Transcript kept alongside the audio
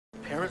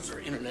parents are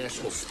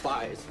international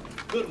spies.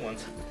 Good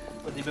ones,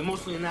 but they've been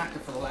mostly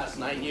inactive for the last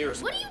 9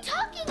 years. What are you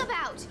talking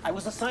about? I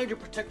was assigned to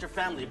protect your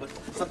family, but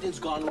something's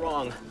gone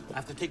wrong. I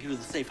have to take you to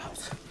the safe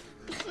house.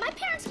 My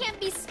parents can't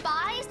be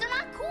spies. They're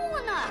not cool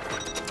enough.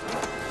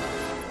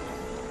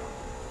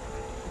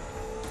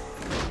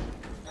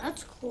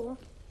 That's cool.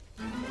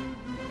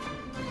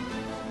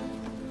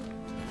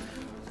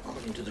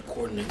 According to the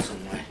coordinates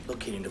on my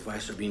locating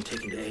device, are being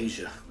taken to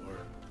Asia or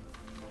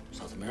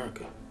South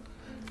America.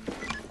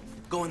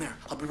 Go in there.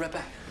 I'll be right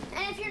back.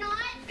 And if you're not?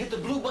 Hit the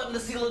blue button to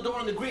seal the door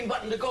and the green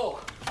button to go.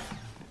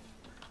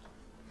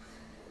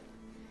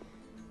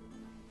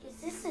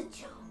 Is this a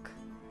joke?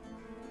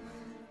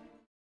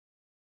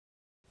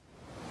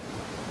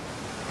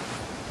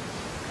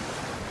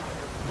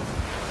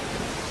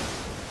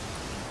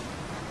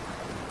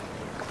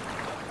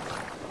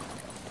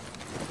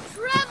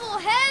 Travel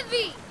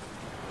heavy!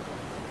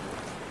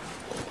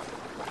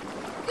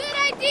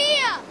 Good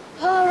idea!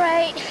 All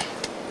right.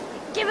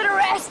 Give it a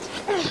rest.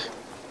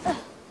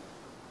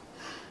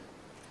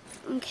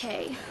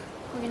 Okay,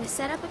 we're gonna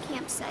set up a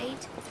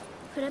campsite,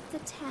 put up the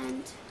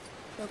tent,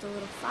 build a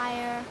little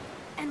fire,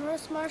 and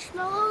roast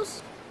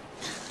marshmallows.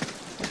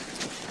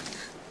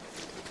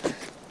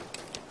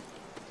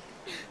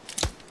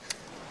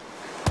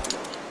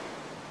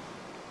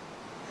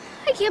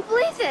 I can't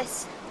believe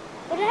this.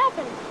 What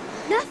happened?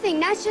 Nothing,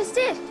 that's just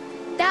it.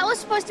 That was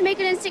supposed to make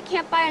an instant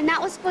campfire, and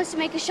that was supposed to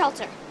make a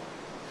shelter.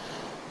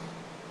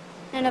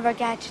 None of our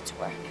gadgets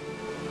work.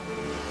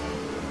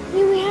 I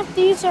mean, we have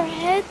to use our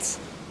heads?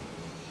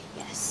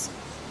 Yes.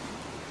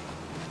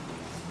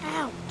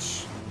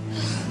 Ouch.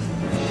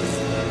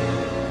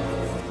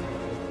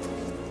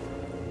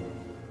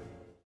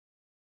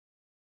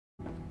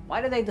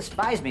 Why do they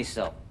despise me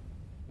so?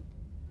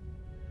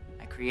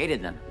 I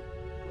created them.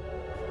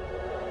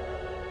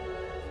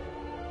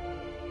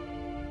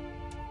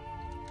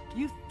 Do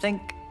you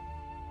think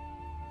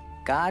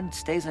God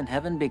stays in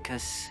heaven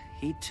because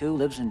he too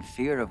lives in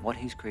fear of what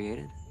he's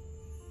created?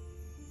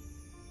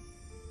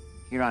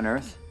 Here on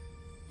Earth?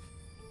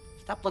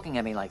 Stop looking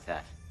at me like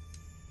that.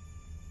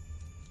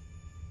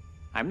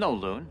 I'm no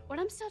loon. What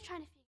I'm still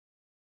trying to figure.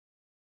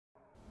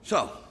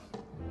 So,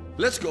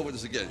 let's go over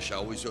this again,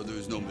 shall we? So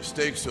there's no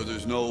mistakes, so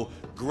there's no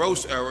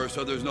gross error,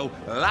 so there's no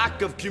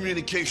lack of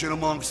communication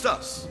amongst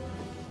us.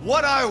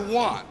 What I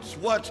want,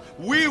 what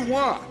we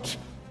want,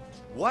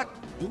 what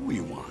do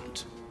we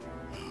want?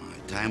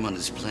 Our time on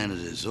this planet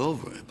is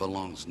over. It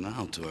belongs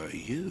now to our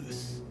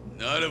youth.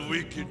 Not if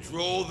we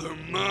control their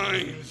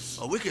minds.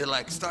 Oh, we could,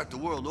 like, start the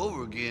world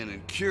over again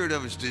and cure it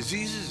of its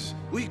diseases.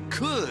 We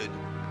could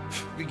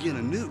begin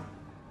anew.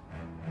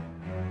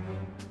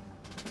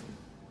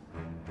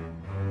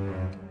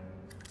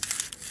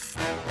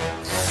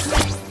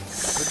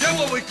 Forget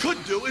what we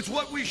could do, it's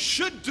what we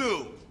should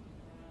do.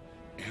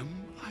 Am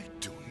I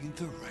doing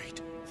the right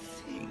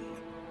thing?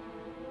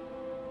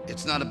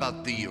 It's not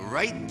about the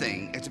right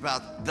thing, it's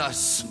about the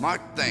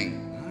smart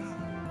thing.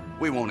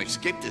 We won't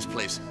escape this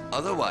place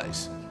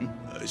otherwise.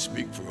 I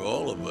speak for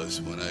all of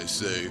us when I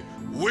say,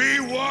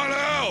 we want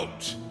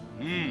out!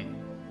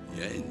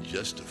 Yeah, and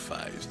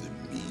justifies the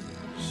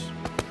means.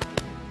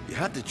 You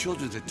have the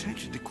children's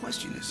attention. The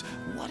question is,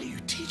 what are you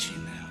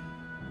teaching them?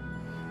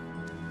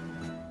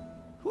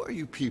 Who are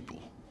you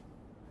people?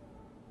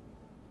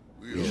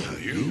 We are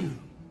you.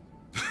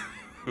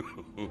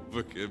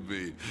 Forgive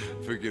me.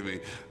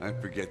 I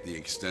forget the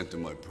extent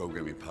of my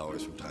programming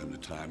powers from time to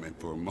time, and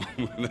for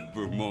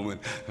a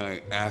moment,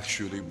 I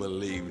actually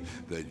believed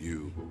that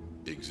you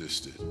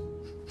existed.